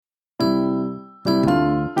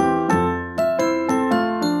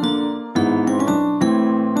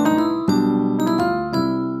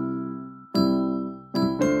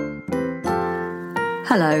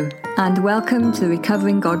Hello, and welcome to the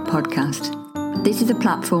Recovering God podcast. This is a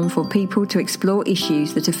platform for people to explore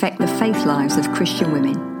issues that affect the faith lives of Christian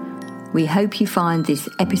women. We hope you find this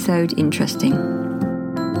episode interesting.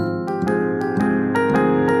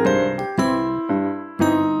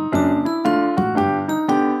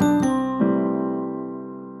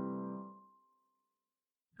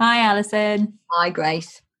 Hi, Alison. Hi,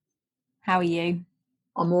 Grace. How are you?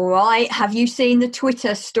 I'm all right. Have you seen the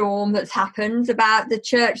Twitter storm that's happened about the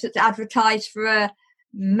church that's advertised for a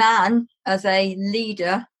man as a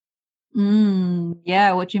leader?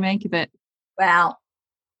 Yeah, what do you make of it? Well,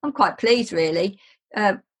 I'm quite pleased, really.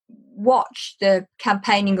 Watch, the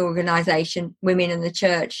campaigning organisation, Women in the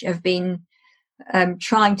Church, have been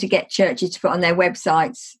trying to get churches to put on their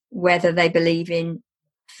websites whether they believe in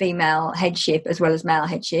female headship as well as male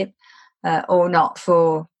headship or not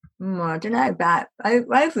for, I don't know, about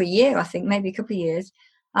over a year, I think, maybe a couple of years.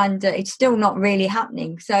 And it's still not really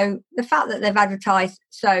happening. So the fact that they've advertised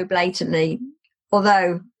so blatantly,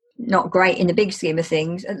 although not great in the big scheme of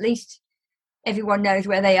things, at least everyone knows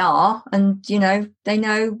where they are and, you know, they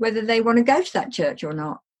know whether they want to go to that church or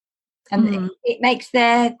not. And it makes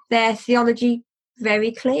their theology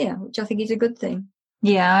very clear, which I think is a good thing.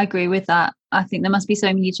 Yeah, I agree with that. I think there must be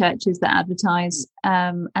so many churches that advertise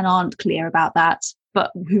and aren't clear about that,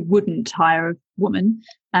 but who wouldn't hire a woman.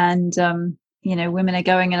 And, women are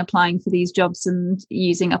going and applying for these jobs and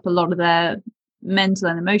using up a lot of their mental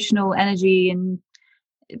and emotional energy and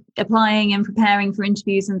applying and preparing for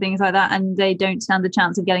interviews and things like that, and they don't stand the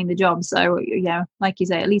chance of getting the job. So yeah, like you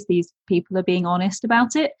say, at least these people are being honest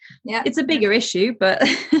about it. Yeah, it's a bigger issue, but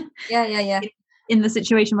yeah in the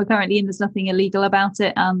situation we're currently in, there's nothing illegal about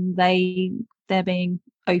it, and they're being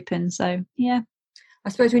open. So yeah, I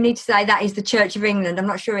suppose we need to say that is the Church of England. I'm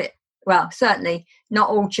not sure certainly not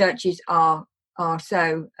all churches are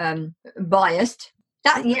so biased.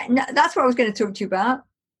 That's what I was going to talk to you about.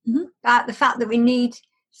 About the fact that we need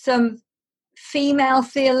some female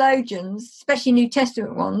theologians, especially New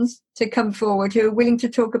Testament ones, to come forward who are willing to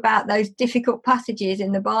talk about those difficult passages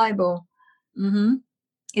in the Bible.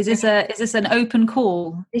 Is this an open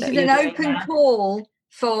call? This is an open call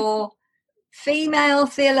for female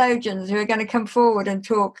theologians who are going to come forward and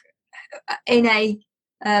talk in a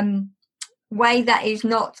way that is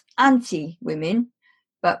not anti-women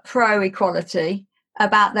but pro-equality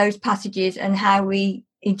about those passages and how we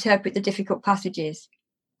interpret the difficult passages.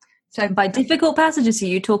 So by difficult passages, are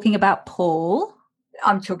you talking about Paul?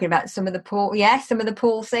 I'm talking about some of the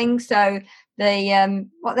Paul things. So the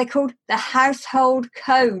what they called the household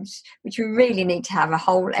codes, which we really need to have a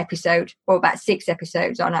whole episode, or about 6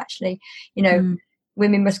 episodes on, actually.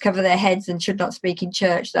 Women must cover their heads and should not speak in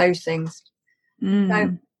church, those things.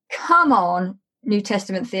 So come on, New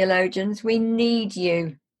Testament theologians, we need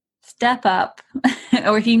you. Step up.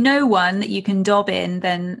 Or if you know one that you can dob in,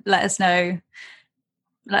 then let us know.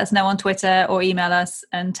 Let us know on Twitter or email us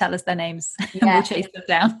and tell us their names. And we'll chase them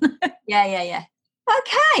down. Yeah.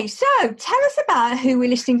 Okay, so tell us about who we're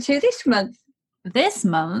listening to this month. This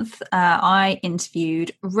month, I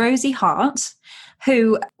interviewed Rosie Hart,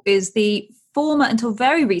 who is the former, until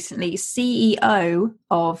very recently, CEO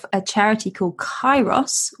of a charity called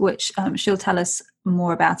Kairos, which she'll tell us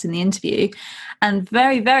more about in the interview. And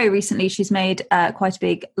very, very recently, she's made quite a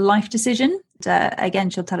big life decision.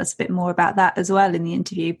 Again, she'll tell us a bit more about that as well in the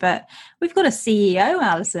interview. But we've got a CEO,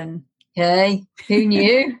 Alison. Hey, who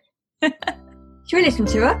knew? Should we listen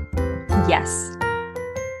to her? Yes.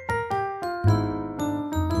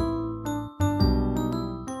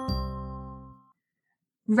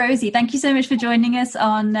 Rosie, thank you so much for joining us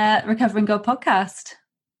on Recovering God podcast.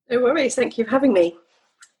 No worries. Thank you for having me.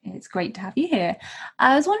 It's great to have you here.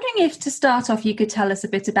 I was wondering if, to start off, you could tell us a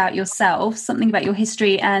bit about yourself, something about your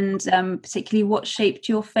history, and particularly what shaped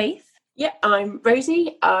your faith. Yeah, I'm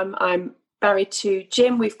Rosie. I'm married to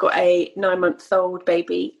Jim. We've got a 9-month-old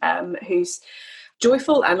baby who's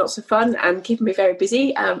joyful and lots of fun and keeping me very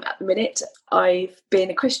busy at the minute. I've been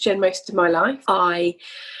a Christian most of my life. I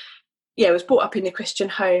was brought up in a Christian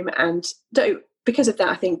home, and because of that,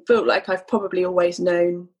 I think feel like I've probably always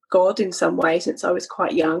known God in some way since I was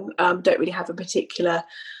quite young. Don't really have a particular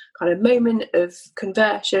kind of moment of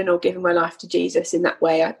conversion or giving my life to Jesus in that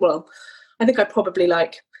way. I think I probably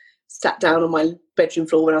sat down on my bedroom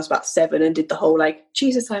floor when I was about 7 and did the whole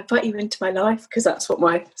Jesus, I invite you into my life, because that's what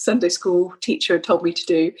my Sunday school teacher had told me to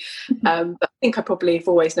do. But I think I probably have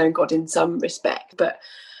always known God in some respect, but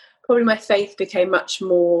probably my faith became much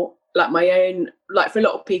more like my own, like for a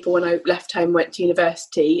lot of people when I left home, went to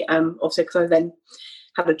university, obviously because I then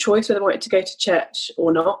had a choice whether I wanted to go to church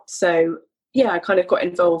or not. So I kind of got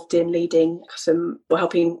involved in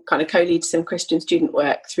helping kind of co-lead some Christian student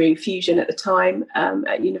work through Fusion at the time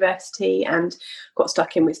at university, and got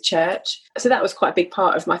stuck in with church. So that was quite a big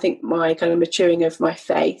part of my kind of maturing of my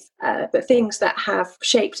faith. But things that have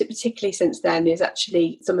shaped it particularly since then is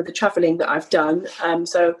actually some of the travelling that I've done.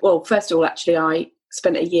 First of all, actually, I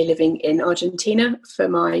spent a year living in Argentina for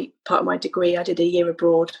my part of my degree. I did a year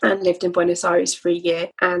abroad and lived in Buenos Aires for a year.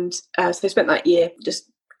 And so I spent that year just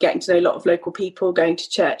getting to know a lot of local people, going to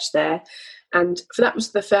church there. And that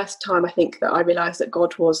was the first time, I think, that I realised that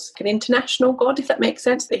God was an international God, if that makes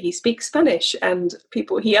sense, that he speaks Spanish and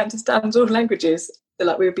he understands all languages.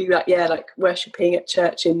 So we would be worshipping at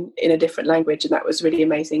church in a different language. And that was really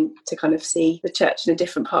amazing to kind of see the church in a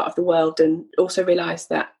different part of the world, and also realise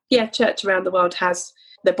that, church around the world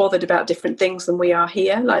they're bothered about different things than we are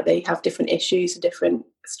here. Like, they have different issues, different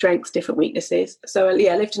strengths, different weaknesses. So I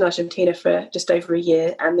lived in Argentina for just over a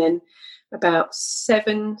year, and then about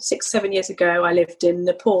 7 years ago, I lived in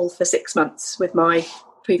Nepal for 6 months with my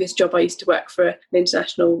previous job. I used to work for an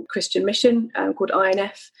international Christian mission called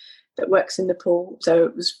INF that works in Nepal. So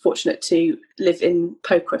I was fortunate to live in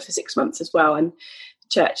Pokhara for 6 months as well. And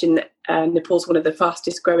church in Nepal is one of the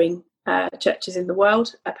fastest growing churches in the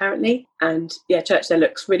world, apparently. And church there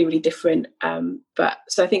looks really, really different. But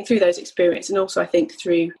so I think through those experiences, and also I think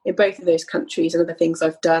through in both of those countries and other things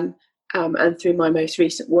I've done, and through my most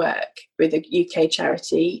recent work with a UK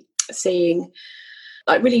charity, seeing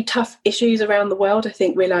really tough issues around the world, I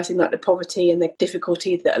think realising the poverty and the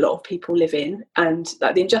difficulty that a lot of people live in, and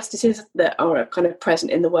the injustices that are kind of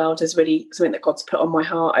present in the world is really something that God's put on my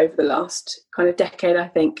heart over the last kind of decade, I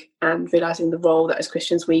think, and realising the role that as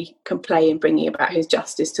Christians we can play in bringing about his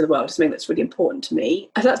justice to the world is something that's really important to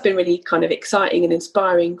me. And that's been really kind of exciting and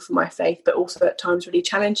inspiring for my faith, but also at times really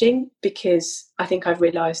challenging, because I think I've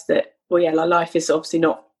realised that, our life is obviously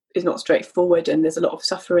not straightforward, and there's a lot of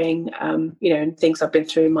suffering, and things I've been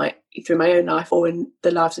through through my own life or in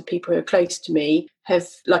the lives of people who are close to me have,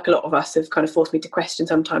 like a lot of us, have kind of forced me to question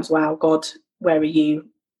sometimes, wow, God, where are you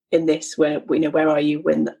in this? Where are you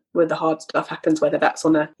when the hard stuff happens, whether that's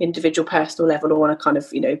on an individual personal level or on a kind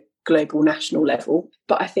of, global national level.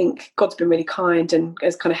 But I think God's been really kind and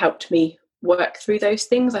has kind of helped me work through those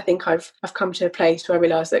things. I think I've come to a place where I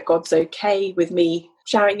realise that God's okay with me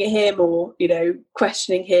shouting at him or,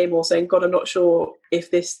 questioning him or saying, God, I'm not sure if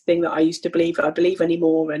this thing that I used to believe, I believe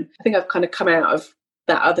anymore. And I think I've kind of come out of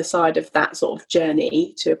that other side of that sort of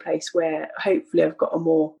journey to a place where hopefully I've got a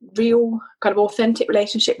more real kind of authentic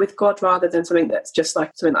relationship with God, rather than something that's just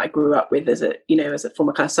like something that I grew up with as a from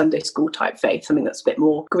a kind of Sunday school type faith, something that's a bit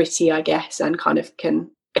more gritty, I guess, and kind of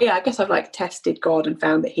I guess I've tested God and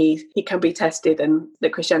found that he can be tested, and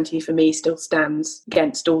that Christianity for me still stands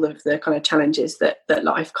against all of the kind of challenges that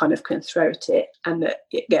life kind of can throw at it, and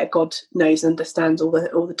that God knows and understands all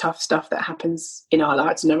the tough stuff that happens in our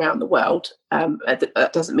lives and around the world.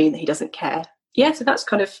 That doesn't mean that he doesn't care. So that's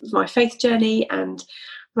kind of my faith journey. And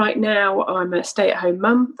right now I'm a stay-at-home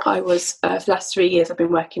mum. I was, for the last 3 years, I've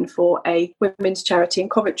been working for a women's charity in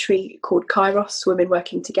Coventry called Kairos, Women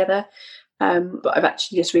Working Together. But I've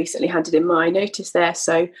actually just recently handed in my notice there,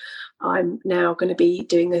 so I'm now going to be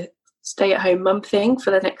doing the stay-at-home mum thing for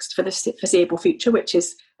the foreseeable future, which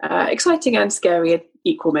is exciting and scary in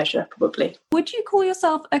equal measure, probably. Would you call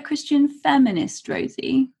yourself a Christian feminist,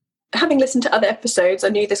 Rosie? Having listened to other episodes, I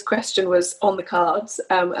knew this question was on the cards,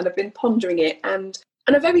 and I've been pondering it. And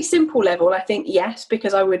on a very simple level, I think yes,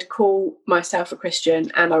 because I would call myself a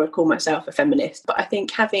Christian and I would call myself a feminist. But I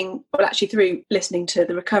think through listening to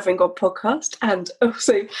the Recovering God podcast and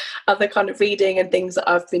also other kind of reading and things that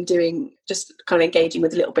I've been doing, just kind of engaging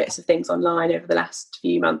with little bits of things online over the last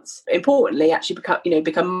few months, importantly, actually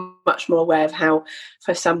become much more aware of how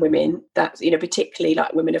for some women that, particularly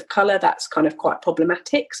like women of colour, that's kind of quite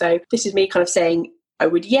problematic. So this is me kind of saying, I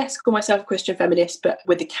would, yes, call myself a Christian feminist, but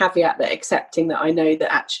with the caveat that accepting that I know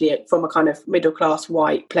that actually from a kind of middle-class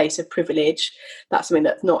white place of privilege, that's something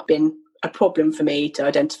that's not been a problem for me to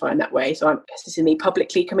identify in that way. So I guess this is me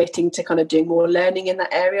publicly committing to kind of doing more learning in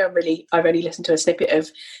that area. I've only listened to a snippet of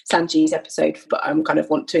Sanji's episode, but I'm kind of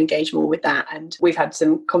want to engage more with that. And we've had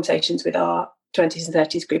some conversations with our 20s and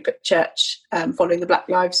 30s group at church following the Black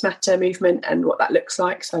Lives Matter movement and what that looks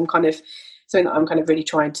like. So I'm kind of something that I'm kind of really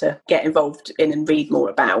trying to get involved in and read more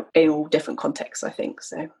about in all different contexts, I think.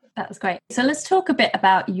 So that was great. So let's talk a bit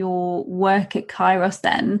about your work at Kairos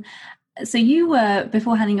then. So you were,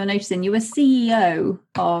 before handing your notice in, you were CEO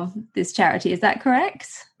of this charity, is that correct?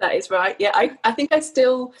 That is right. Yeah, I think I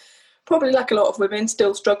still probably like a lot of women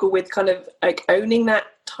still struggle with kind of like owning that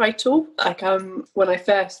title. Like when I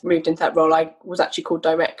first moved into that role, I was actually called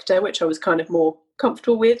director, which I was kind of more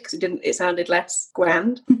comfortable with because it sounded less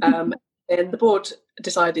grand. And the board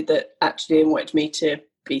decided that actually they wanted me to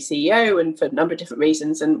be CEO, and for a number of different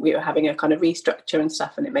reasons, and we were having a kind of restructure and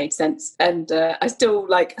stuff, and it made sense. And I still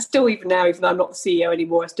even now, even though I'm not the CEO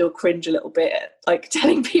anymore, I still cringe a little bit at like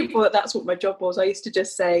telling people that that's what my job was. I used to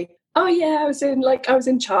just say, oh yeah, I was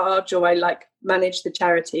in charge, or I like managed the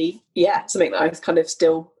charity. Yeah, something that I was kind of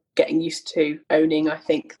still getting used to owning, I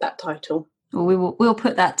think, that title. Well, we'll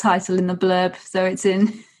put that title in the blurb so it's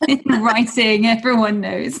in writing, everyone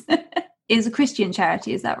knows. It's a Christian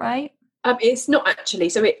charity, is that right? It's not actually.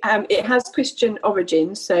 So it has Christian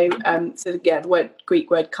origins. So the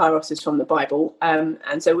Greek word kairos is from the Bible, and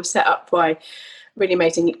so it was set up by a really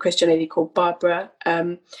amazing Christian lady called Barbara.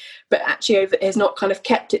 But actually, has not kind of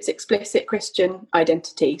kept its explicit Christian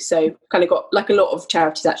identity. So kind of got, like a lot of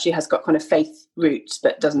charities, actually has got kind of faith roots,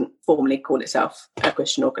 but doesn't formally call itself a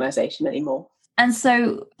Christian organisation anymore. And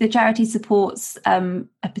so the charity supports a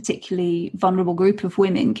particularly vulnerable group of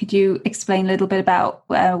women. Could you explain a little bit about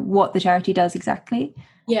what the charity does exactly?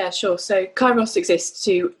 Yeah, sure. So Kairos exists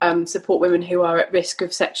to support women who are at risk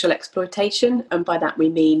of sexual exploitation. And by that we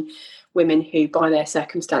mean women who, by their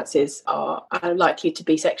circumstances, are likely to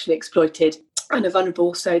be sexually exploited and are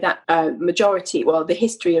vulnerable. So that the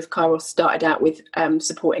history of Kairos started out with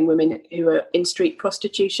supporting women who are in street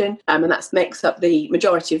prostitution, and that makes up the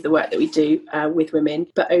majority of the work that we do with women.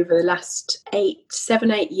 But over the last 8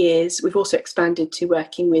 years, we've also expanded to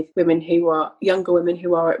working with younger women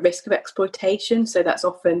who are at risk of exploitation. So that's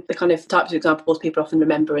often the kind of types of examples people often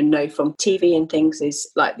remember and know from TV and things, is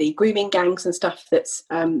like the grooming gangs and stuff that's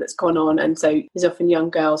gone on. And so there's often young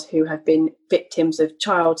girls who have been victims of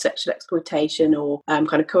child sexual exploitation or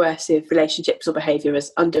kind of coercive relationships or behaviour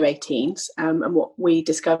as under 18s. And what we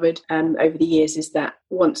discovered over the years is that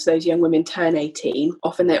once those young women turn 18,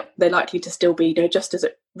 often they're likely to still be just as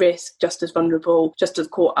at risk, just as vulnerable, just as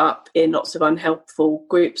caught up in lots of unhelpful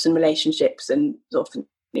groups and relationships, and often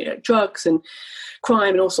drugs and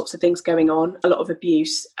crime and all sorts of things going on, a lot of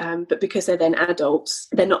abuse, but because they're then adults,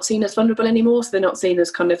 they're not seen as vulnerable anymore. So they're not seen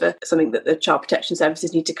as kind of something that the child protection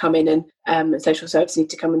services need to come in and social services need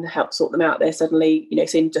to come and help sort them out. They're suddenly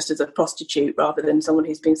seen just as a prostitute rather than someone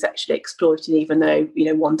who's been sexually exploited, even though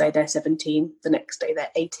one day they're 17, the next day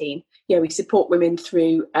they're 18. We support women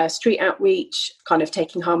through street outreach, kind of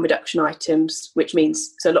taking harm reduction items, which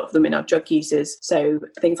means so a lot of them are drug users, so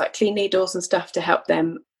things like clean needles and stuff to help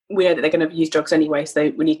them. We know that they're going to use drugs anyway,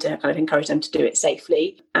 so we need to kind of encourage them to do it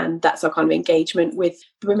safely. And that's our kind of engagement with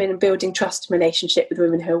the women and building trust and relationship with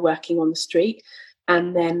women who are working on the street.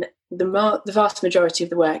 And then the vast majority of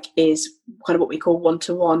the work is kind of what we call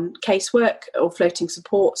one-to-one casework or floating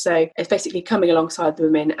support. So it's basically coming alongside the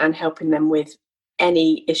women and helping them with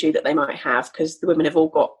any issue that they might have, because the women have all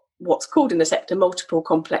got what's called in the sector multiple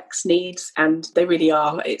complex needs, and they really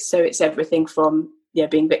are. It's everything from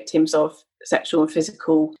being victims of sexual and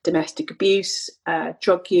physical domestic abuse,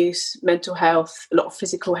 drug use, mental health, a lot of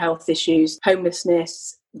physical health issues,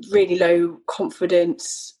 homelessness, really low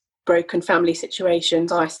confidence, broken family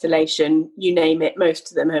situations, isolation, you name it.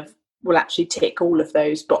 Most of them will actually tick all of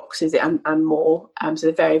those boxes and more. So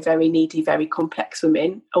they're very, very needy, very complex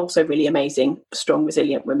women, also really amazing, strong,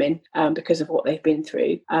 resilient women because of what they've been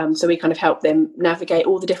through. So we kind of help them navigate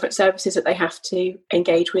all the different services that they have to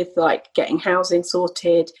engage with, like getting housing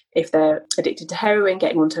sorted, if they're addicted to heroin,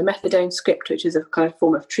 getting onto a methadone script, which is a kind of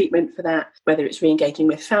form of treatment for that, whether it's re-engaging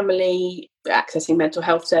with family, accessing mental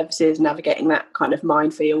health services, navigating that kind of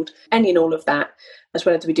minefield, any and all of that. As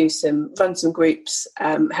well as we run some groups,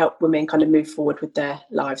 help women kind of move forward with their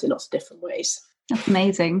lives in lots of different ways. That's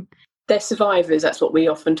amazing. They're survivors. That's what we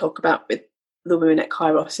often talk about with the women at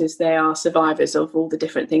Kairos, is they are survivors of all the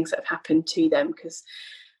different things that have happened to them. Because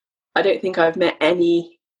I don't think I've met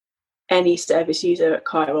any service user at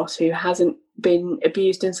Kairos who hasn't been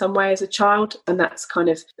abused in some way as a child, and that's kind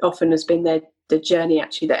of often has been the journey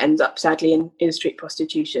actually that ends up sadly in street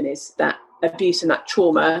prostitution, is that abuse and that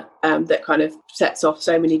trauma that kind of sets off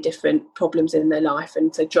so many different problems in their life.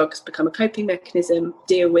 And so drugs become a coping mechanism,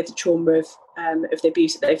 deal with the trauma of the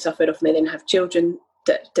abuse that they've suffered. Often they then have children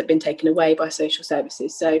that have been taken away by social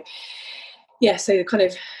services. So so kind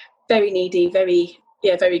of very needy, very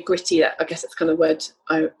gritty. I guess that's kind of the word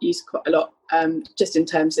I use quite a lot, just in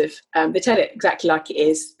terms of they tell it exactly like it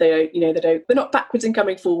is. They're not backwards and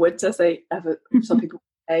coming forwards, as they have some people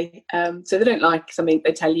say. So they don't like something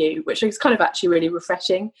they tell you, which is kind of actually really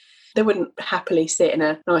refreshing. they wouldn't happily sit in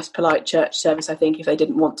a nice, polite church service, I think, if they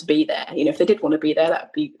didn't want to be there. You know, if they did want to be there,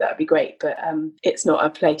 that would be great. But it's not a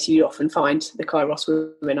place you often find the Kairos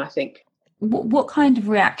women, I think. What kind of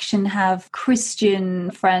reaction have Christian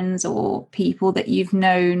friends or people that you've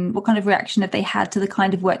known, what kind of reaction have they had to the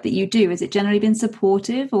kind of work that you do? Has it generally been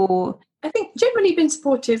supportive, or? I think generally been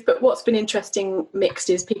supportive, but what's been interesting mixed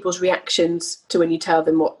is people's reactions to when you tell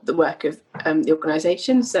them what the work of the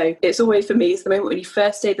organisation. So it's always, for me, it's the moment when you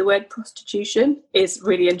first say the word prostitution is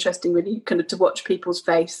really interesting, really kind of to watch people's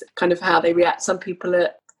face, kind of how they react. Some people are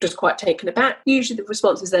just quite taken aback. Usually the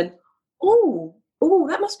response is then, oh,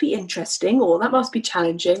 that must be interesting, or that must be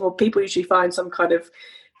challenging, or people usually find some kind of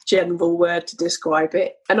general word to describe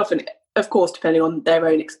it. And often, of course, depending on their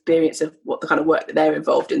own experience of what the kind of work that they're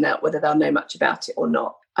involved in, that whether they'll know much about it or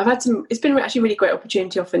not. It's been actually a really great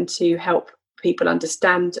opportunity often to help people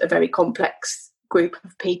understand a very complex group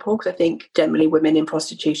of people, because I think generally women in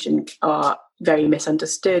prostitution are very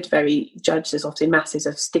misunderstood, very judged. There's often masses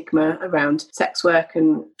of stigma around sex work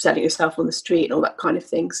and selling yourself on the street and all that kind of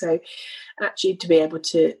thing. So actually to be able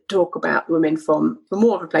to talk about women from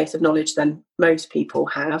more of a place of knowledge than most people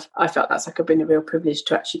have, I felt that's been a real privilege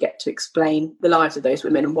to actually get to explain the lives of those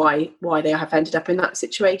women and why they have ended up in that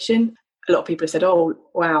situation. A lot of people have said, oh,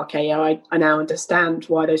 wow, okay, yeah, I now understand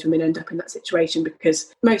why those women end up in that situation,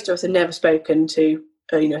 because most of us have never spoken to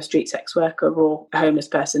a street sex worker or a homeless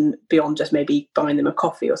person beyond just maybe buying them a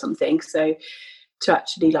coffee or something. So to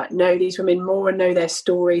actually know these women more and know their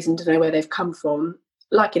stories and to know where they've come from,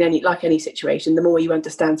 like any situation, the more you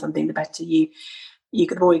understand something, the better the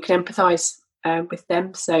more you can empathise with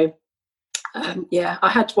them. So I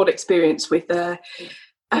had one experience with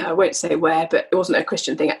I won't say where, but it wasn't a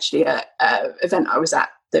Christian thing, actually, a event I was at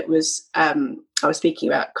that was I was speaking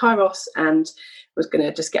about Kairos and was going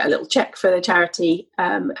to just get a little check for the charity,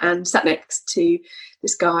 and sat next to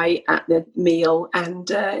this guy at the meal, and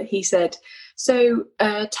he said, so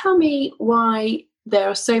tell me why there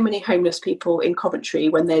are so many homeless people in Coventry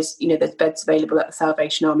when there's beds available at the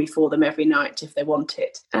Salvation Army for them every night if they want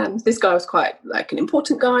it. And this guy was quite an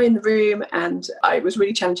important guy in the room, and it was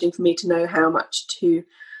really challenging for me to know how much to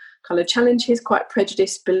kind of challenge his quite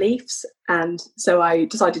prejudiced beliefs. And so I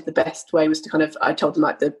decided the best way was to I told him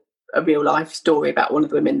a real life story about one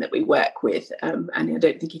of the women that we work with, and I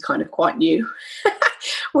don't think he kind of quite knew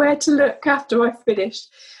where to look after I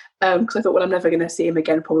finished. Because I thought, well, I'm never going to see him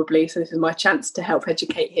again probably, so this is my chance to help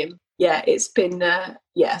educate him. Yeah, it's been,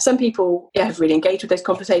 some people have really engaged with those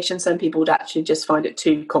conversations. Some people would actually just find it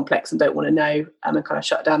too complex and don't want to know, and kind of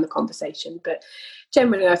shut down the conversation. But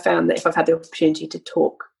generally I found that if I've had the opportunity to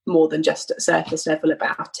talk more than just at surface level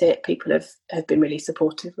about it, people have been really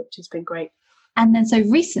supportive, which has been great. And then so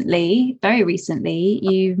very recently,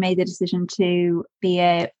 you've made the decision to be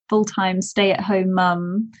a full-time stay-at-home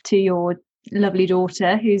mum to your lovely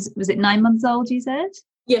daughter, was it 9 months old, you said?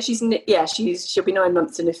 Yeah, she'll be 9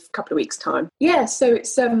 months in a couple of weeks' time. Yeah, so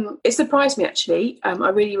it surprised me actually. I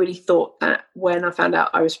really, really thought that when I found out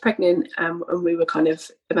I was pregnant, and we were kind of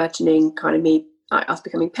imagining us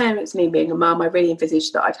becoming parents, me being a mum, I really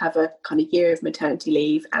envisaged that I'd have a kind of year of maternity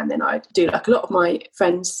leave, and then I'd do like a lot of my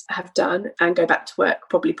friends have done and go back to work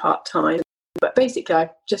probably part-time. But basically I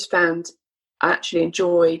just found I actually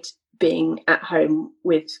enjoyed being at home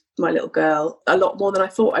with my little girl a lot more than I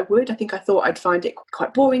thought I would. I think I thought I'd find it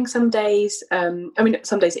quite boring some days.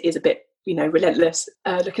 Some days it is a bit, relentless.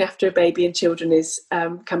 Looking after a baby and children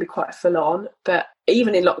can be quite full on. But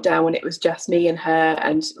even in lockdown, when it was just me and her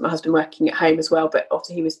and my husband working at home as well, but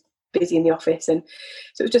obviously he was busy in the office, and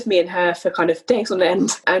so it was just me and her for kind of days on end.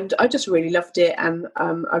 And I just really loved it, and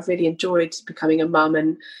I've really enjoyed becoming a mum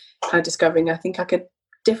and kind of discovering I think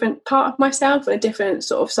different part of myself and a different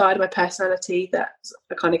sort of side of my personality that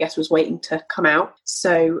I kind of guess was waiting to come out.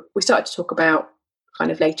 So we started to talk about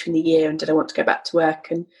kind of later in the year, and did I want to go back to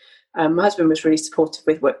work? And my husband was really supportive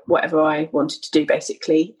with whatever I wanted to do,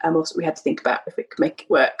 basically. Also, we had to think about if it could make it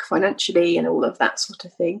work financially and all of that sort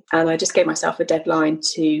of thing. And I just gave myself a deadline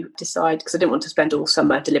to decide, because I didn't want to spend all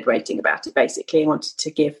summer deliberating about it, basically. I wanted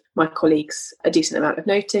to give my colleagues a decent amount of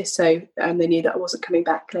notice, so they knew that I wasn't coming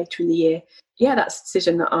back later in the year. Yeah, that's the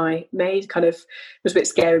decision that I made. Kind of was a bit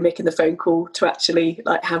scary making the phone call to actually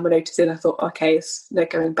hand my notice in. I thought, okay, it's no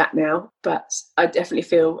going back now. But I definitely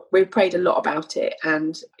feel we prayed a lot about it,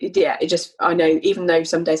 and I know, even though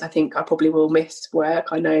some days I think I probably will miss work,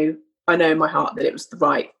 I know in my heart that it was the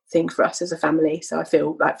right thing for us as a family. So I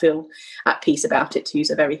feel at peace about it, to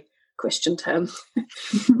use a very Christian term.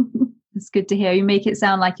 It's good to hear. You make it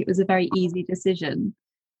sound like it was a very easy decision.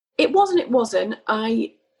 It wasn't.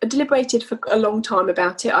 I deliberated for a long time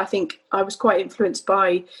about it. I think I was quite influenced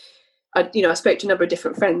by I spoke to a number of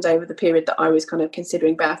different friends over the period that I was kind of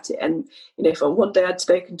considering about it. And, for one day I'd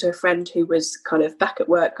spoken to a friend who was kind of back at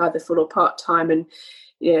work, either full or part-time, and,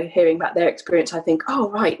 hearing about their experience, I think, oh,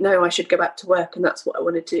 right, no, I should go back to work and that's what I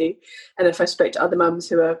want to do. And if I spoke to other mums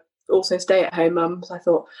who are also stay-at-home mums, I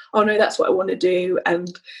thought, oh, no, that's what I want to do.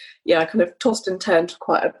 And I kind of tossed and turned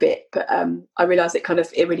quite a bit, but I realised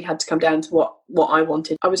it really had to come down to what I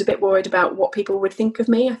wanted. I was a bit worried about what people would think of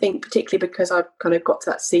me, I think, particularly because I've kind of got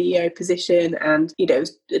to that CEO position and,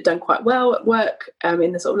 done quite well at work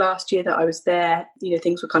in the sort of last year that I was there.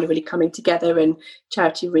 Things were kind of really coming together and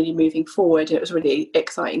charity really moving forward, and it was a really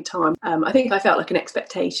exciting time. I think I felt like an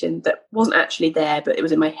expectation that wasn't actually there, but it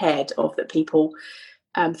was in my head of that people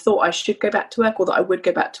thought I should go back to work, or that I would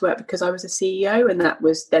go back to work because I was a CEO, and there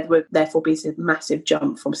would therefore be a massive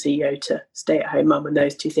jump from CEO to stay-at-home mum, and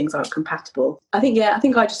those two things aren't compatible. I think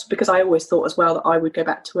I just, because I always thought as well that I would go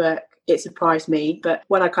back to work, it surprised me. But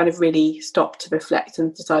when I kind of really stopped to reflect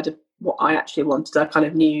and decided what I actually wanted, I kind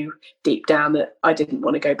of knew deep down that I didn't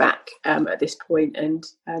want to go back at this point, and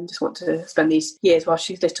just want to spend these years while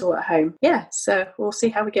she's little at home. So we'll see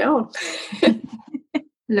how we get on.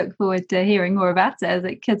 Look forward to hearing more about it as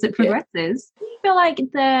it progresses. Do you feel like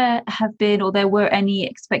there have been, or there were any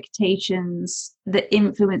expectations that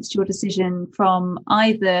influenced your decision from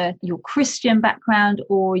either your Christian background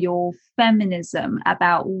or your feminism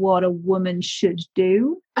about what a woman should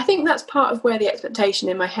do? I think that's part of where the expectation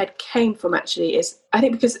in my head came from, actually, is I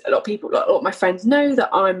think because a lot of my friends know that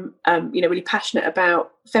I'm, really passionate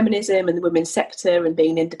about feminism and the women's sector and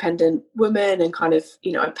being an independent woman, and kind of,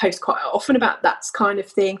 I post quite often about that kind of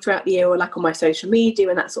thing throughout the year, or like on my social media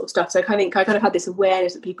and that sort of stuff. So I kind of had this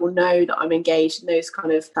awareness that people know that I'm engaged in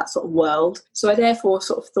that sort of world. So I therefore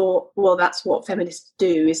sort of thought, well, that's what feminists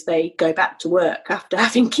do, is they go back to work after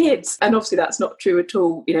having kids. And obviously that's not true at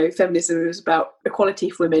all. Feminism is about equality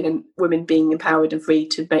for women, and women being empowered and free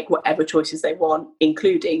to make whatever choices they want,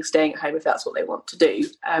 including staying at home if that's what they want to do.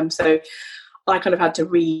 So I kind of had to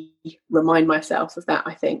remind myself of that,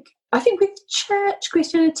 I think. I think with church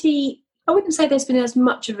Christianity, I wouldn't say there's been as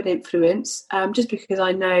much of an influence, just because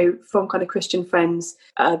I know from kind of Christian friends,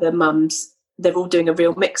 the mums, they're all doing a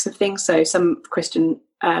real mix of things. So some Christian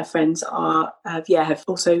friends have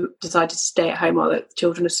also decided to stay at home while the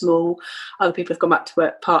children are small. Other people have gone back to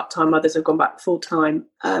work part-time. Others have gone back full-time.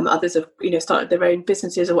 Others have, started their own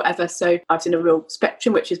businesses or whatever. So I've seen a real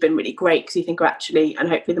spectrum, which has been really great, because you think, actually, and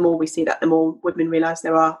hopefully the more we see that, the more women realise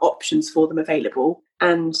there are options for them available.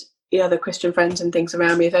 And the other Christian friends and things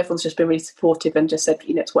around me, everyone's just been really supportive and just said,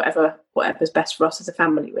 it's whatever's best for us as a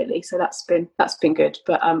family, really. So that's been good.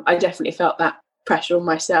 But I definitely felt that pressure on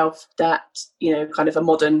myself that, kind of a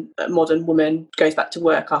modern woman goes back to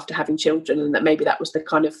work after having children, and that maybe that was the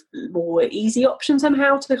kind of more easy option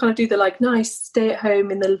somehow, to kind of do the nice stay at home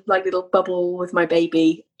in the little bubble with my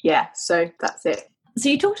baby. So that's it. So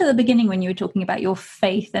you talked at the beginning, when you were talking about your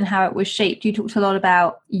faith and how it was shaped, you talked a lot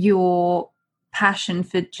about your passion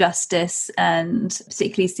for justice, and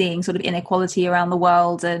particularly seeing sort of inequality around the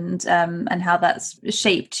world, and how that's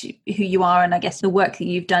shaped who you are, and I guess the work that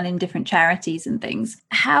you've done in different charities and things.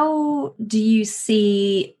 How do you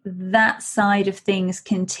see that side of things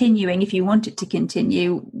continuing, if you want it to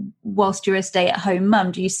continue, whilst you're a stay-at-home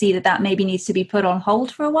mum? Do you see that maybe needs to be put on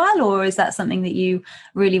hold for a while, or is that something that you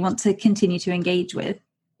really want to continue to engage with?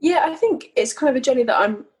 I think it's kind of a journey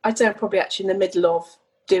that I'd say I'm probably actually in the middle of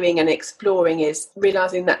doing and exploring, is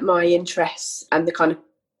realising that my interests and the kind of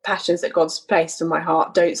passions that God's placed in my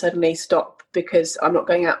heart don't suddenly stop because I'm not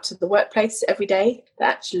going out to the workplace every day. That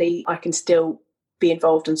actually I can still be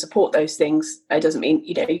involved and support those things. It doesn't mean,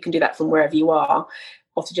 you can do that from wherever you are.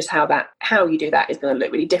 Also, just how you do that is going to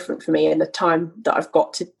look really different for me, and the time that I've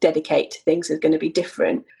got to dedicate to things is going to be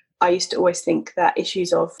different. I used to always think that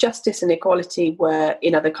issues of justice and equality were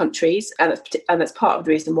in other countries, and that's part of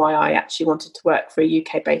the reason why I actually wanted to work for a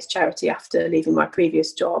UK-based charity after leaving my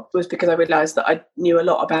previous job, was because I realised that I knew a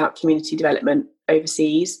lot about community development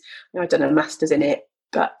overseas. I'd done a master's in it,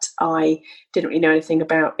 but I didn't really know anything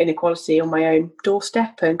about inequality on my own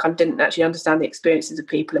doorstep, and kind of didn't actually understand the experiences of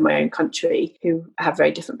people in my own country who have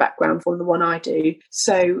very different background from the one I do.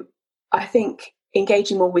 So I think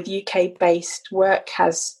engaging more with UK-based work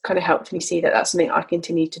has kind of helped me see that that's something I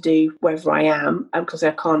continue to do wherever I am, because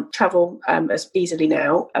I can't travel as easily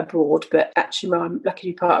now abroad. But actually, I'm lucky to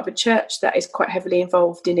be part of a church that is quite heavily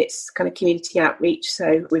involved in its kind of community outreach.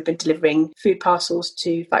 So we've been delivering food parcels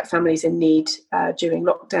to families in need during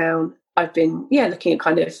lockdown. I've been looking at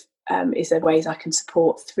kind of is there ways I can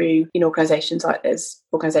support through organisations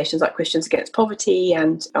like Christians Against Poverty,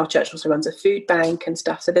 and our church also runs a food bank and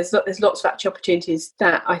stuff. So there's lots of actually opportunities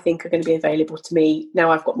that I think are going to be available to me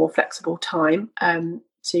now I've got more flexible time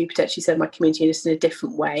to potentially serve my community just in a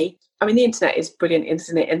different way. I mean, the internet is brilliant,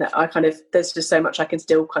 isn't it? In that there's just so much I can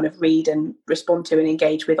still kind of read and respond to and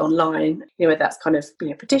engage with online. Whether that's kind of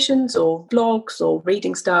petitions or blogs or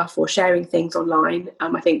reading stuff or sharing things online.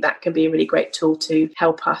 I think that can be a really great tool to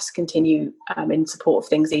help us continue in support of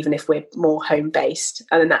things, even if we're more home based.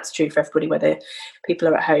 And then that's true for everybody, whether people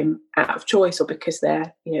are at home out of choice or because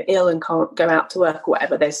they're ill and can't go out to work or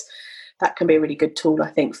whatever. That can be a really good tool,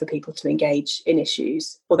 I think, for people to engage in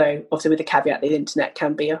issues. Although, obviously, with the caveat that the internet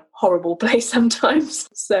can be a horrible place sometimes.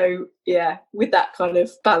 So, yeah, with that kind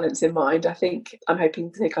of balance in mind, I think I'm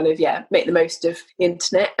hoping to kind of, make the most of the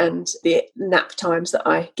internet and the nap times that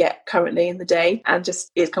I get currently in the day. And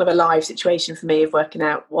just, it's kind of a live situation for me of working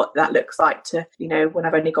out what that looks like to, when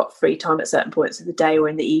I've only got free time at certain points of the day or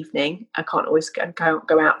in the evening. I can't always go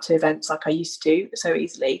out to events like I used to so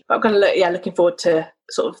easily. But I'm kind of, looking forward to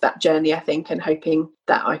sort of that journey, I think, and hoping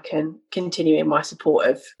that I can continue in my support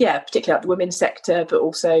of, particularly like the women's sector, but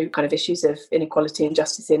also kind of issues of inequality and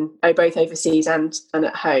justice in both overseas and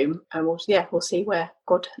at home. And we'll see where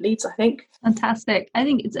God leads, I think. Fantastic. I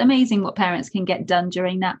think it's amazing what parents can get done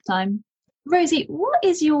during nap time. Rosie, what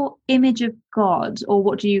is your image of God, or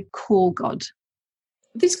what do you call God?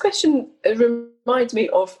 This question reminds me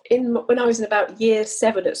of when I was in about year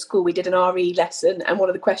 7 at school, we did an RE lesson, and one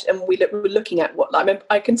of the questions, and we were looking at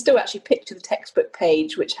I can still actually picture the textbook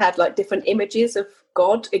page, which had like different images of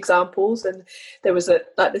God examples, and there was the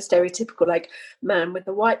stereotypical man with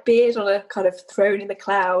a white beard on a kind of throne in the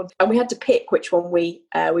cloud, and we had to pick which one we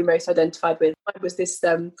most identified with. It was this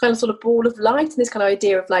kind of sort of ball of light, and this kind of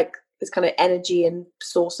idea of this kind of energy and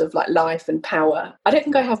source of life and power. I don't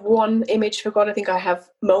think I have one image for God. I think I have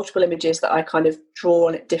multiple images that I kind of draw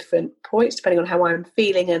on at different points, depending on how I'm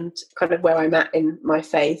feeling and kind of where I'm at in my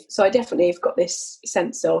faith. So I definitely have got this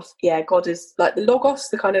sense of, God is like the logos,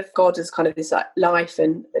 the kind of God is kind of this life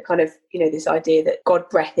and the kind of, this idea that God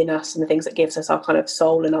breath in us and the things that gives us our kind of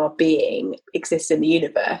soul and our being exists in the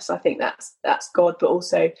universe. I think that's God, but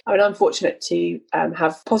also I'm fortunate to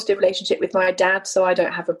have a positive relationship with my dad, so I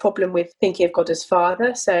don't have a problem with thinking of God as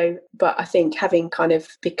father. But I think having kind of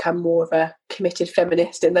become more of a committed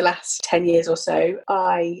feminist in the last 10 years or so,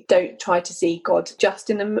 I don't try to see God just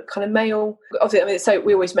in a kind of male. Obviously, so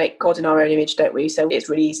we always make God in our own image, don't we? So it's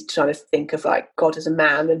really easy to kind of think of God as a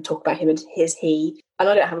man and talk about him as his, he. And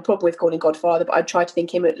I don't have a problem with calling God Father, but I try to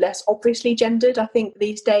think him less obviously gendered, I think,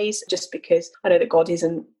 these days, just because I know that God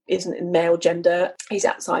isn't in male gender. He's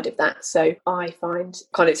outside of that. So I find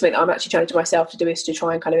kind of something that I'm actually challenging myself to do is to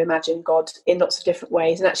try and kind of imagine God in lots of different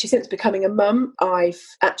ways. And actually, since becoming a mum, I've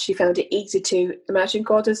actually found it easy to imagine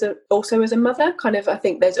God also as a mother. Kind of, I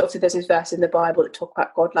think there's this verse in the Bible that talk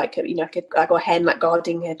about God like a hen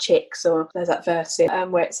guarding her chicks, or there's that verse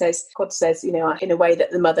where it says, God says, in a way that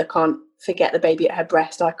the mother can't forget the baby at her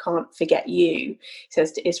breast, I can't forget you, he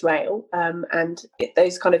says to Israel.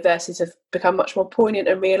 Those kind of verses have become much more poignant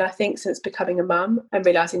and real, I think, since becoming a mum, and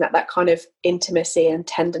realising that kind of intimacy and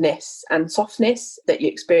tenderness and softness that you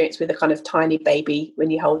experience with a kind of tiny baby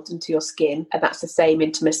when you hold them to your skin, and that's the same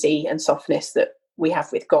intimacy and softness that we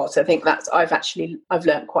have with God. So I think I've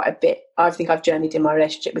learned quite a bit. I think I've journeyed in my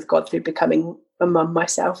relationship with God through becoming a mum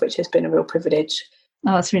myself, which has been a real privilege.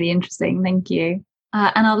 Oh, that's really interesting. Thank you.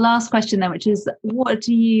 And our last question then, which is, what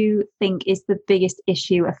do you think is the biggest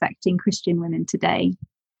issue affecting Christian women today?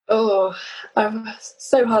 Oh,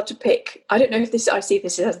 so hard to pick. I don't know if I see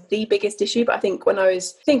this as the biggest issue, but I think when I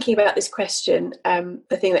was thinking about this question,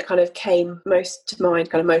 the thing that kind of came most to mind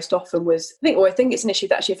kind of most often was, I think it's an issue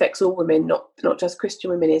that actually affects all women, not just Christian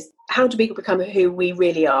women, is how do we become who we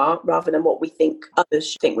really are rather than what we think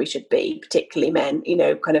others think we should be, particularly men.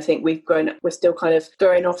 Kind of think we're still kind of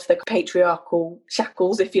throwing off the patriarchal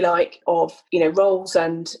shackles, if you like, of, roles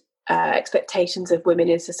and expectations of women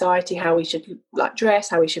in society, how we should dress,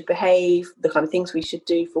 how we should behave, the kind of things we should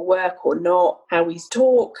do for work or not, how we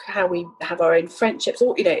talk, how we have our own friendships,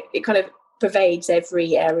 or it kind of pervades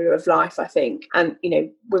every area of life, I think. And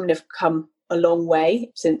women have come a long way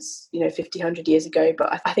since 50, 100 years ago,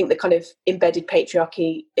 but I think the kind of embedded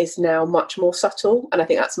patriarchy is now much more subtle, and I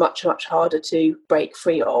think that's much, much harder to break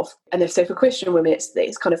free of. And so for Christian women,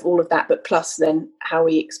 it's kind of all of that, but plus then how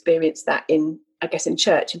we experience that in I guess in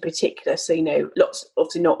church in particular. So, lots,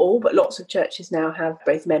 obviously not all, but lots of churches now have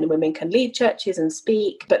both men and women can lead churches and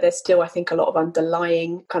speak, but there's still, I think, a lot of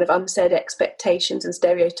underlying kind of unsaid expectations and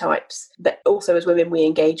stereotypes that also as women we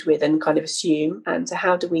engage with and kind of assume. And so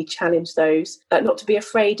how do we challenge those? Not to be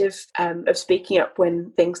afraid of speaking up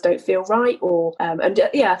when things don't feel right, or I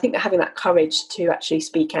think that having that courage to actually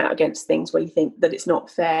speak out against things where you think that it's not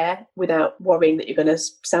fair, without worrying that you're going to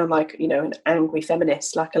sound like an angry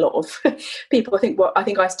feminist, like a lot of people. I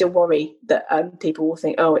think I still worry that people will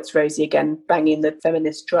think, oh, it's Rosie again banging the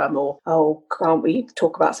feminist drum, or oh, can't we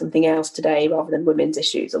talk about something else today rather than women's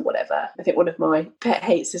issues or whatever. I think one of my pet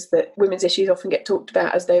hates is that women's issues often get talked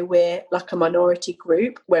about as though we're like a minority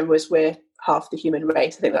group, whereas we're half the human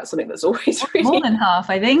race. I think that's something that's always really more than half,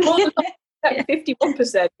 I think. More than half,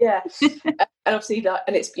 51%, yeah. And obviously that,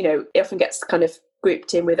 and it's, it often gets kind of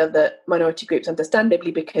grouped in with other minority groups,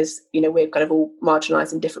 understandably, because we're kind of all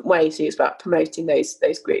marginalised in different ways. So it's about promoting those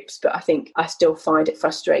groups. But I think I still find it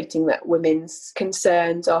frustrating that women's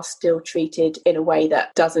concerns are still treated in a way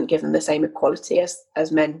that doesn't give them the same equality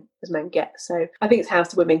as men get. So I think it's how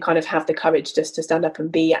the women kind of have the courage just to stand up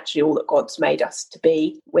and be actually all that God's made us to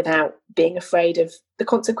be, without being afraid of the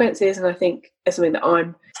consequences. And I think it's something that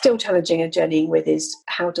I'm still challenging and journeying with, is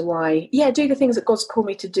how do I do the things that God's called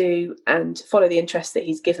me to do and follow the interests that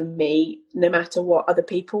he's given me, no matter what other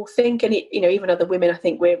people think. And even other women, I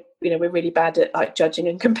think we're really bad at like judging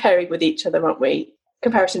and comparing with each other, aren't we?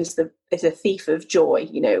 Comparison is a thief of joy,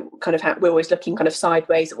 kind of how we're always looking kind of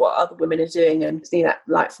sideways at what other women are doing. And see that,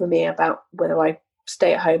 like for me, about whether I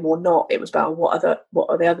stay at home or not, it was about what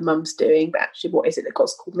are the other mums doing, but actually what is it that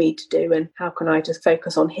God's called me to do, and how can I just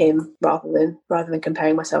focus on him rather than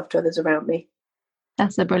comparing myself to others around me.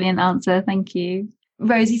 That's a brilliant answer. Thank you.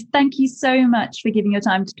 Rosie, thank you so much for giving your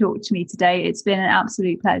time to talk to me today. It's been an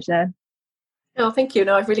absolute pleasure. Oh, thank you.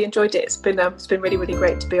 No, I've really enjoyed it. It's been really, really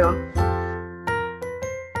great to be on.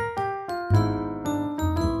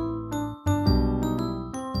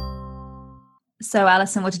 So,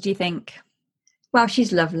 Alison, what did you think? Well,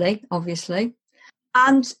 she's lovely, obviously,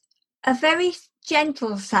 and a very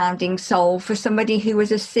gentle sounding soul for somebody who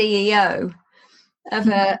was a CEO of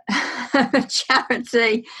a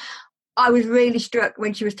charity. I was really struck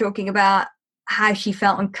when she was talking about how she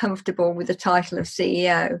felt uncomfortable with the title of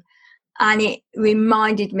CEO. And it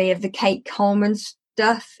reminded me of the Kate Coleman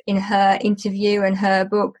stuff in her interview and her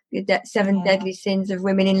book, The Seven Deadly Sins of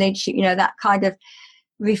Women in Leadership, that kind of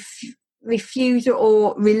refusal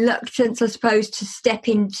or reluctance, I suppose, to step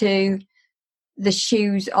into the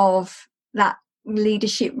shoes of that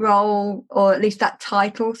leadership role, or at least that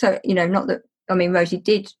title. So, not that, Rosie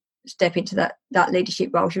did step into that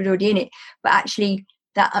leadership role, she was already in it, but actually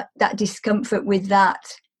that discomfort with that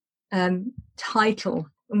title.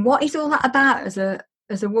 And what is all that about as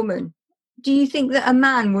a woman? Do you think that a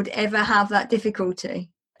man would ever have that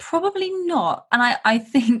difficulty? Probably not. And I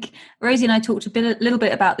think Rosie and I talked a little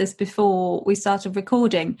bit about this before we started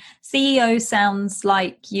recording. CEO sounds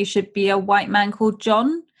like you should be a white man called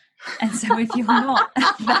John. And so if you're not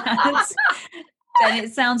that, then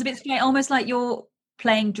it sounds a bit strange, almost like you're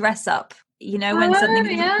playing dress up, when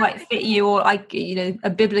something doesn't quite fit you. Or a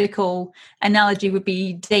biblical analogy would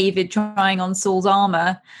be David trying on Saul's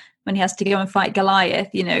armor when he has to go and fight Goliath.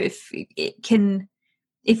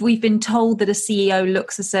 If we've been told that a CEO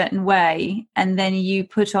looks a certain way, and then you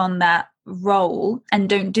put on that role and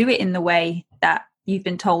don't do it in the way that you've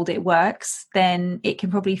been told it works, then it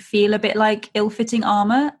can probably feel a bit like ill-fitting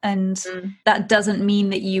armor. And that doesn't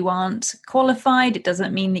mean that you aren't qualified. It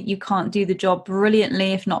doesn't mean that you can't do the job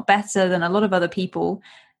brilliantly, if not better than a lot of other people.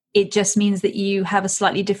 It just means that you have a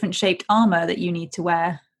slightly different shaped armor that you need to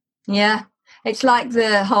wear. Yeah. It's like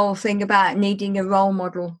the whole thing about needing a role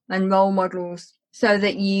model and role models, so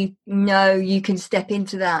that you can step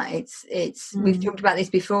into that. It's we've talked about this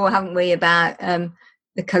before, haven't we, about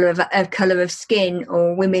the colour of skin,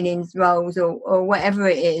 or women in roles, or whatever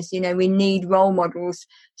it is. We need role models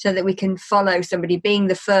so that we can follow somebody. Being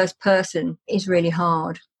the first person is really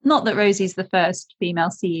hard. Not that Rosie's the first female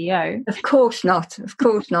CEO. Of course not.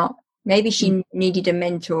 Maybe she needed a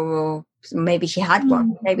mentor, or maybe she had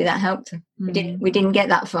one. Maybe that helped her. We didn't get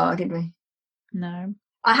that far, did we? No.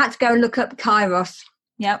 I had to go and look up kairos.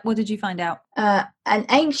 Yeah, what did you find out? An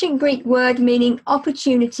ancient Greek word meaning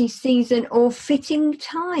opportunity, season, or fitting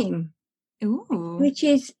time. Ooh. Which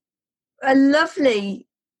is a lovely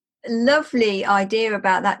idea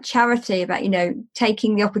about that charity, about,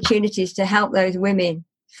 taking the opportunities to help those women.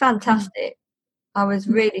 Fantastic. I was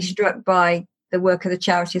really struck by the work of the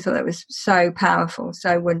charity. I thought that was so powerful,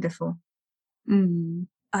 so wonderful.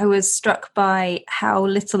 I was struck by how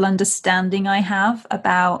little understanding I have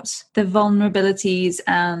about the vulnerabilities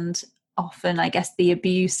and often, I guess, the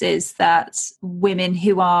abuses that women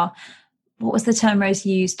who are, what was the term Rose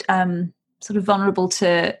used? Sort of vulnerable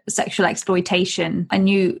to sexual exploitation. I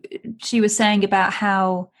knew she was saying about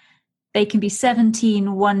how they can be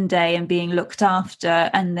 17 one day and being looked after,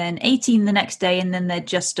 and then 18 the next day, and then they're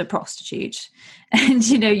just a prostitute. And,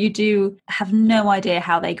 you do have no idea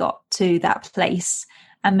how they got to that place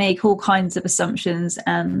and make all kinds of assumptions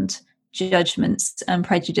and judgments and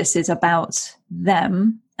prejudices about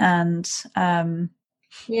them. And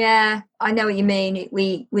yeah, I know what you mean.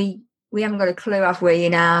 We haven't got a clue, have we,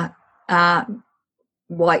 in our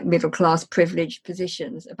white middle class privileged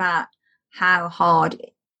positions about how hard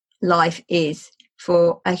life is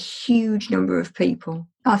for a huge number of people.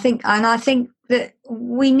 I think that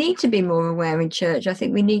we need to be more aware in church. I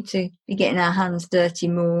think we need to be getting our hands dirty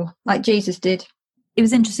more, like Jesus did. It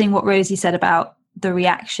was interesting what Rosie said about the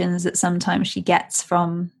reactions that sometimes she gets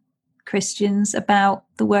from Christians about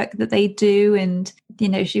the work that they do. And,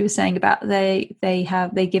 she was saying about they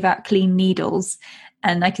give out clean needles.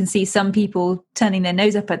 And I can see some people turning their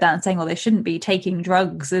nose up at that and saying, well, they shouldn't be taking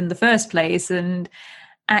drugs in the first place. And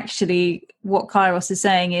actually what Kairos is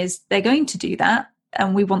saying is they're going to do that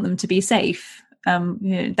and we want them to be safe.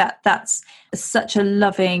 That's such a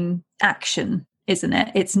loving action, isn't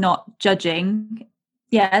it? It's not judging.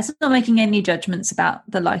 Yeah, it's not making any judgments about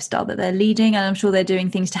the lifestyle that they're leading. And I'm sure they're doing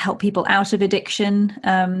things to help people out of addiction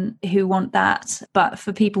who want that. But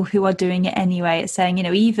for people who are doing it anyway, it's saying,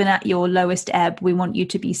 even at your lowest ebb, we want you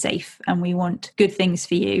to be safe and we want good things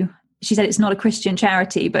for you. She said it's not a Christian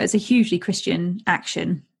charity, but it's a hugely Christian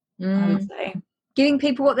action, I would say. Giving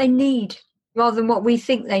people what they need rather than what we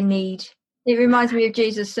think they need. It reminds me of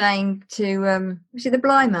Jesus saying to, was it the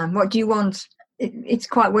blind man, what do you want? It's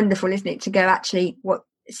quite wonderful, isn't it, to go actually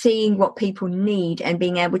seeing what people need and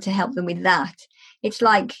being able to help them with that. It's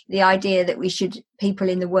like the idea that people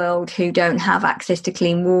in the world who don't have access to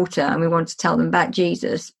clean water and we want to tell them about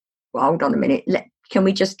Jesus. Well, hold on a minute. Can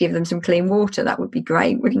we just give them some clean water? That would be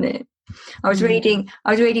great, wouldn't it? I was reading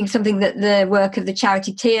something that the work of the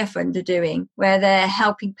Charity Tear Fund are doing, where they're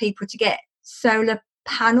helping people to get solar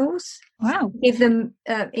panels. Wow. Give them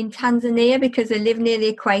in Tanzania because they live near the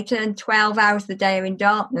equator and 12 hours of the day are in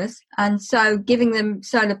darkness. And so giving them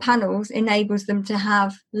solar panels enables them to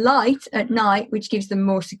have light at night, which gives them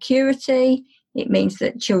more security. It means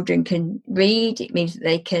that children can read. It means that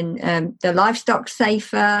they can, the livestock's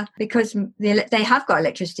safer because they have got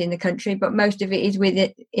electricity in the country, but most of it is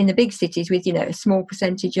in the big cities with, a small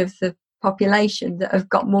percentage of the population that have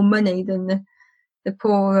got more money than the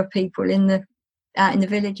poorer people out in the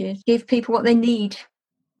villages. Give people what they need.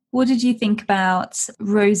 What did you think about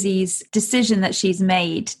Rosie's decision that she's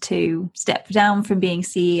made to step down from being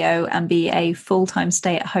CEO and be a full-time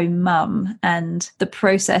stay-at-home mum, and the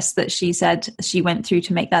process that she said she went through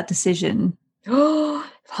to make that decision? Oh,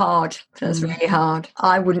 hard. That's really hard.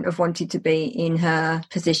 I wouldn't have wanted to be in her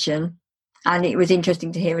position. And it was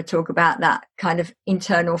interesting to hear her talk about that kind of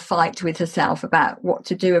internal fight with herself about what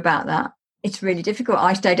to do about that. It's really difficult.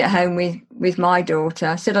 I stayed at home with my daughter.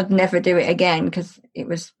 I said I'd never do it again because it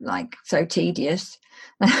was like so tedious.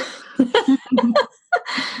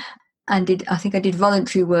 And I think I did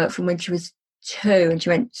voluntary work from when she was 2, and she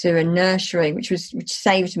went to a nursery, which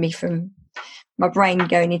saved me from my brain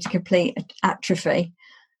going into complete atrophy.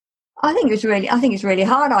 I think it's really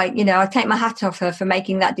hard. I take my hat off her for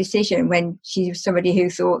making that decision when she was somebody who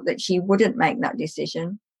thought that she wouldn't make that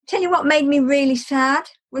decision. Tell you what made me really sad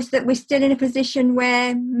was that we're still in a position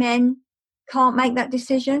where men can't make that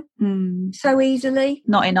decision so easily.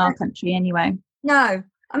 Not in our country anyway. No.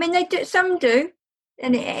 I mean, they do. Some do.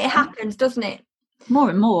 And it happens, doesn't it? More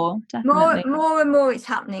and more, definitely. More and more it's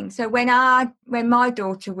happening. So when my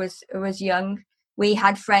daughter was young, we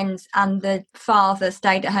had friends and the father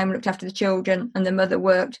stayed at home and looked after the children and the mother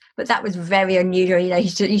worked. But that was very unusual. He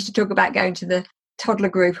used to talk about going to the toddler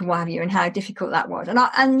group and what have you and how difficult that was.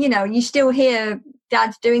 And you still hear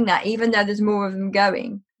dads doing that, even though there's more of them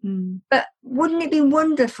going. But wouldn't it be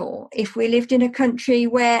wonderful if we lived in a country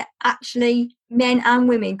where actually men and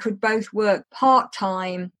women could both work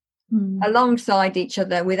part-time alongside each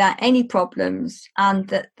other without any problems, and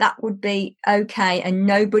that would be okay and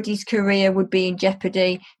nobody's career would be in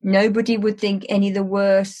jeopardy? Nobody would think any the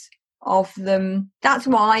worse of them. That's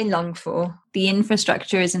what I long for. The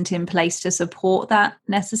infrastructure isn't in place to support that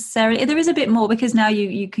necessarily. There is a bit more because now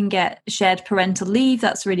you can get shared parental leave.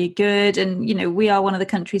 That's really good. And, we are one of the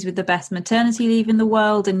countries with the best maternity leave in the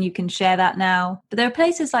world, and you can share that now. But there are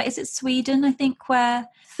places like, is it Sweden, I think, where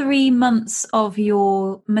 3 months of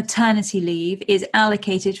your maternity leave is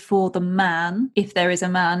allocated for the man, if there is a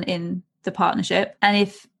man in the partnership, and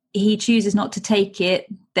if he chooses not to take it,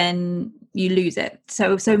 then you lose it.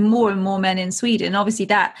 So more and more men in Sweden, obviously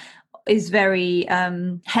that is very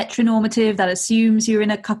heteronormative. That assumes you're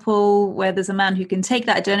in a couple where there's a man who can take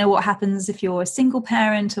that. I don't know what happens if you're a single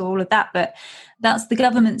parent or all of that, but that's the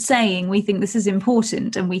government saying, we think this is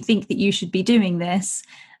important and we think that you should be doing this.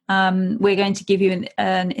 We're going to give you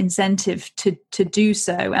an incentive to do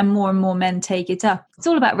so, and more men take it up. It's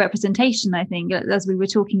all about representation, I think, as we were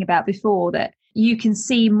talking about before, that you can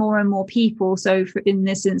see more and more people. So in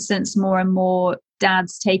this instance, more and more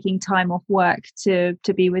dads taking time off work to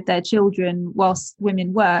be with their children whilst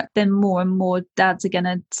women work, then more and more dads are going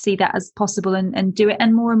to see that as possible and do it.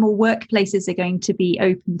 And more workplaces are going to be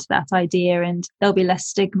open to that idea, and there'll be less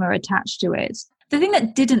stigma attached to it. The thing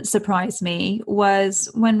that didn't surprise me was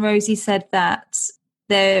when Rosie said that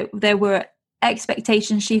there were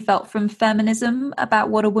expectations she felt from feminism about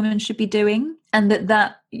what a woman should be doing, and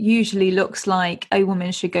that usually looks like a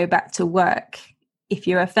woman should go back to work. If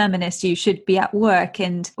you're a feminist, you should be at work.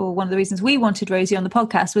 Or one of the reasons we wanted Rosie on the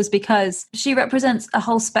podcast was because she represents a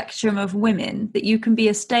whole spectrum of women, that you can be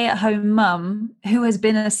a stay-at-home mum who has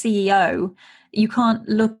been a CEO. You can't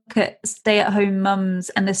look at stay-at-home mums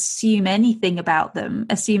and assume anything about them,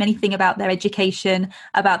 assume anything about their education,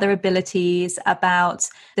 about their abilities, about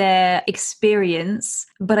their experience.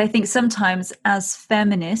 But I think sometimes as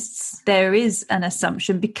feminists, there is an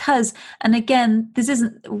assumption because, and again, this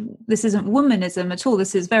isn't womanism at all.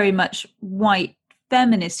 This is very much white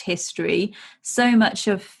feminist history. So much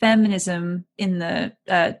of feminism in the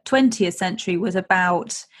 20th century was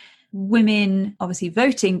about women obviously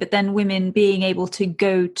voting, but then women being able to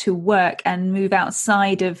go to work and move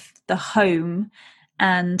outside of the home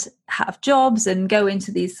and have jobs and go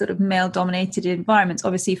into these sort of male-dominated environments.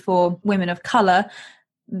 Obviously, for women of colour,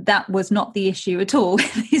 that was not the issue at all.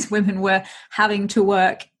 These women were having to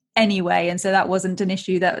work anyway, and so that wasn't an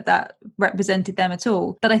issue that represented them at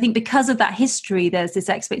all. But I think because of that history, there's this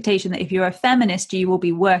expectation that if you're a feminist, you will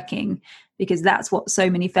be working, because that's what so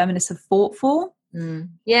many feminists have fought for.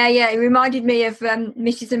 Yeah, it reminded me of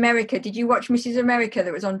Mrs. America. Did you watch Mrs. America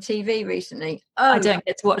that was on TV recently? I don't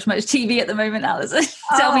get to watch much TV at the moment, Alison.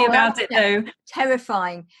 Tell me about it though.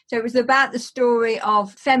 Terrifying. So it was about the story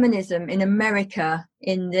of feminism in America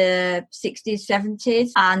in the 60s, 70s,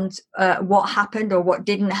 and what happened or what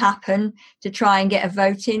didn't happen to try and get a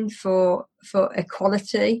vote in for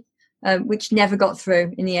equality. Which never got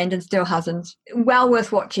through in the end and still hasn't. Well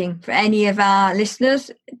worth watching for any of our listeners.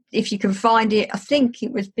 If you can find it, I think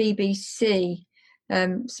it was BBC.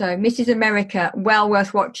 So Mrs. America, well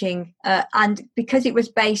worth watching. And because it was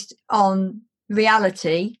based on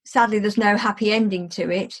reality, sadly there's no happy ending to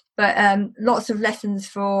it, but lots of lessons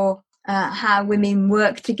for how women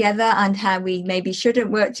work together and how we maybe shouldn't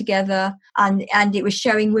work together. And it was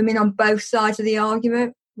showing women on both sides of the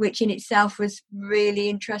argument, which in itself was really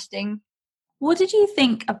interesting. What did you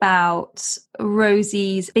think about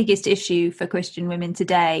Rosie's biggest issue for Christian women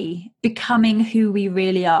today, becoming who we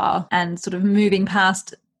really are and sort of moving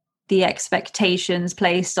past the expectations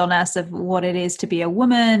placed on us of what it is to be a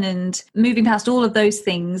woman, and moving past all of those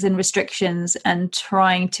things and restrictions and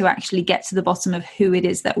trying to actually get to the bottom of who it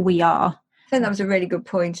is that we are? I think that was a really good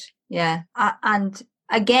point. Yeah. And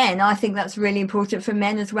again, I think that's really important for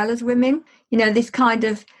men as well as women. This kind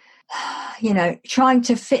of, trying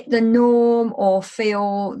to fit the norm or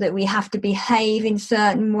feel that we have to behave in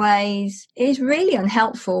certain ways is really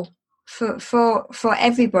unhelpful for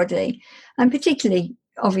everybody, and particularly,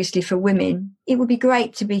 obviously, for women. It would be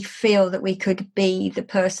great to feel that we could be the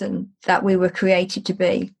person that we were created to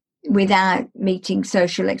be without meeting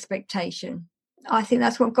social expectation. I think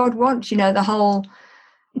that's what God wants. The whole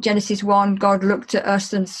Genesis 1, God looked at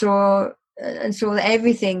us and saw that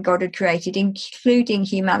everything God had created, including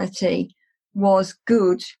humanity, was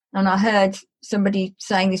good. And I heard somebody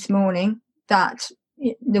saying this morning that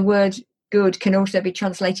the word good can also be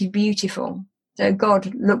translated beautiful. So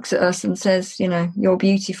God looks at us and says, you're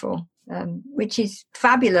beautiful, which is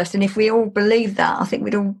fabulous. And if we all believe that, I think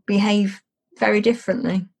we'd all behave very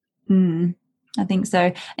differently. I think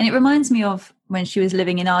so. And it reminds me of when she was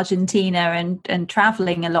living in Argentina and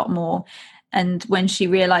traveling a lot more. And when she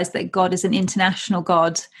realized that God is an international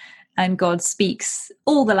God and God speaks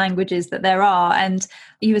all the languages that there are. And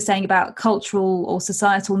you were saying about cultural or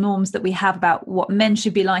societal norms that we have about what men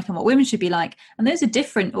should be like and what women should be like. And those are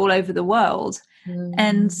different all over the world.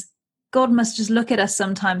 And God must just look at us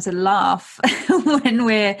sometimes and laugh when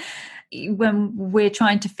we're when we're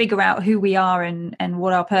trying to figure out who we are and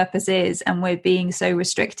what our purpose is, and we're being so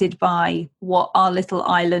restricted by what our little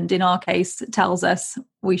island, in our case, tells us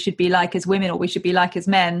we should be like as women or we should be like as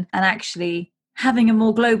men, and actually having a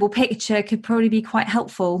more global picture could probably be quite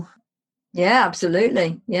helpful. Yeah,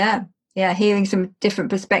 absolutely. Yeah. Hearing some different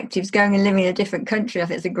perspectives, going and living in a different country, I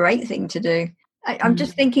think it's a great thing to do. I'm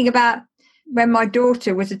just thinking about when my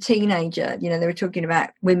daughter was a teenager, they were talking about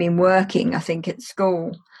women working, I think, at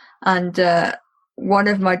school. And one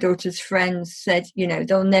of my daughter's friends said,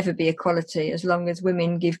 there'll never be equality as long as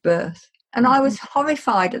women give birth. And I was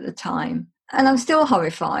horrified at the time. And I'm still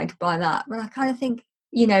horrified by that. But I kind of think,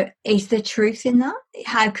 is there truth in that?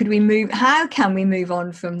 How can we move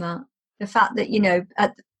on from that? The fact that,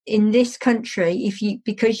 in this country,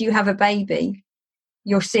 because you have a baby,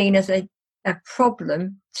 you're seen as a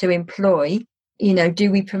problem to employ.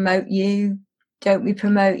 Do we promote you? Don't we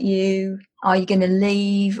promote you? Are you going to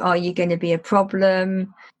leave? Are you going to be a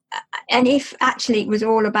problem? And if actually it was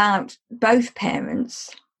all about both parents,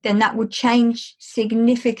 then that would change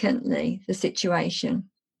significantly the situation.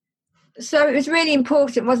 So it was really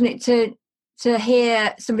important, wasn't it, to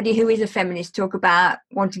hear somebody who is a feminist talk about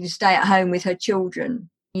wanting to stay at home with her children.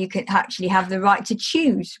 You can actually have the right to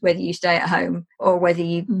choose whether you stay at home or whether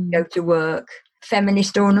you go to work,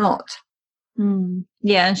 feminist or not.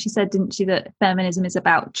 Yeah, and she said, didn't she, that feminism is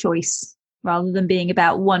about choice rather than being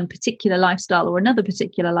about one particular lifestyle or another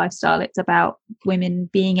particular lifestyle. It's about women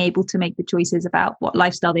being able to make the choices about what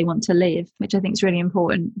lifestyle they want to live, which I think is really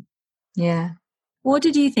important. Yeah. What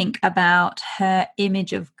did you think about her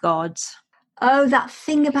image of God? Oh, that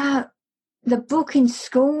thing about the book in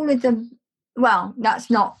school with the... Well, that's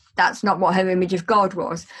not what her image of God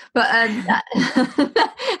was. But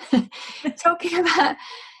talking about...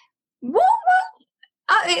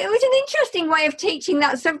 it was an interesting way of teaching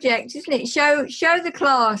that subject, isn't it? Show the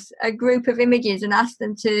class a group of images and ask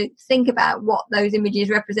them to think about what those images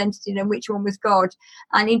represented and which one was God.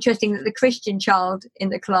 And interesting that the Christian child in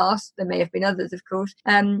the class, there may have been others, of course,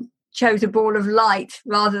 chose a ball of light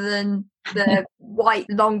rather than the white,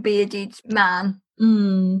 long-bearded man,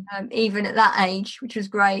 even at that age, which was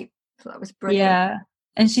great. So that was brilliant. Yeah.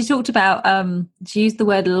 And she talked about, she used the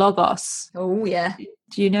word logos. Oh, yeah.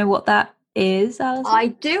 Do you know what that is, Alison? I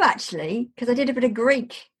do, actually, because I did a bit of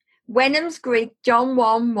Greek. Wenham's Greek, John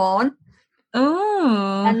 1:1.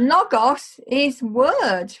 Oh. And logos is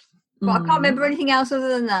word. But I can't remember anything else other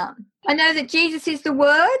than that. I know that Jesus is the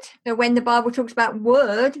word. So when the Bible talks about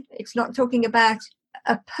word, it's not talking about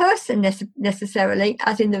a person necessarily,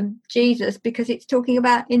 as in the Jesus, because it's talking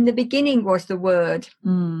about in the beginning was the word.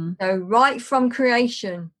 So right from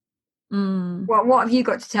creation. What have you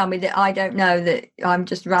got to tell me that I don't know, that I'm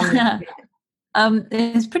just rambling?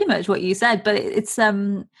 It's pretty much what you said, but it's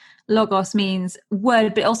logos means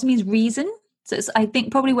word, but it also means reason. So it's, I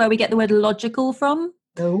think, probably where we get the word logical from.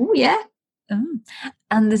 Oh, yeah.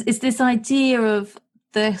 And it's this idea of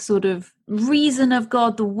the sort of reason of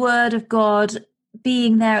God, the word of God,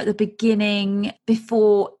 being there at the beginning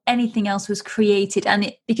before anything else was created.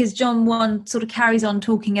 And because John 1 sort of carries on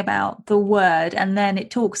talking about the word, and then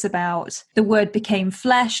it talks about the word became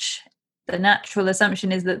flesh. The natural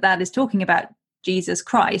assumption is that is talking about Jesus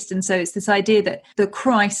Christ. And so it's this idea that the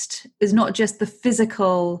Christ is not just the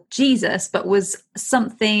physical Jesus, but was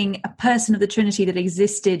something, a person of the Trinity that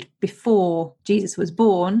existed before Jesus was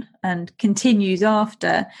born and continues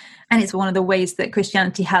after. And it's one of the ways that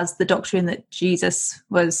Christianity has the doctrine that Jesus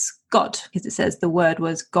was God, because it says the word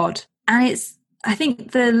was God. And I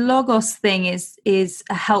think the logos thing is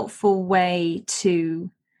a helpful way to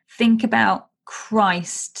think about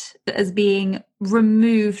Christ as being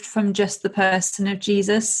removed from just the person of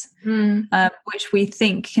Jesus, which we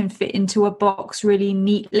think can fit into a box really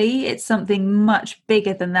neatly. It's something much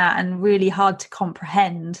bigger than that and really hard to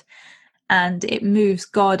comprehend. And it moves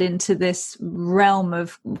God into this realm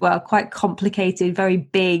of, well, quite complicated, very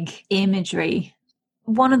big imagery.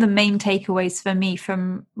 One of the main takeaways for me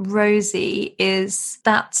from Rosie is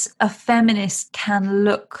that a feminist can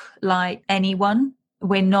look like anyone.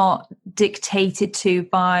 We're not dictated to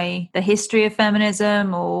by the history of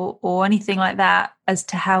feminism or anything like that as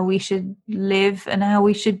to how we should live and how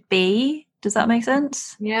we should be. Does that make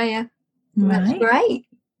sense? Yeah. Right. That's great.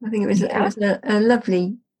 I think it was a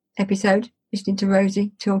lovely episode, listening to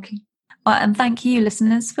Rosie talking. Well, and thank you,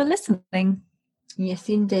 listeners, for listening. Yes,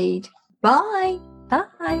 indeed. Bye.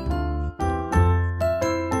 Bye.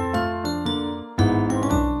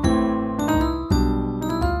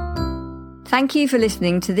 Thank you for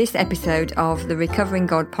listening to this episode of the Recovering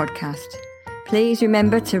God podcast. Please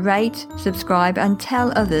remember to rate, subscribe and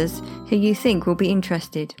tell others who you think will be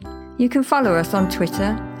interested. You can follow us on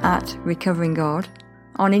Twitter at Recovering God,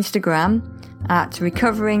 on Instagram at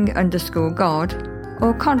recovering_God,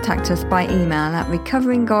 or contact us by email at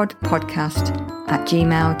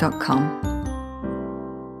recoveringgodpodcast@gmail.com.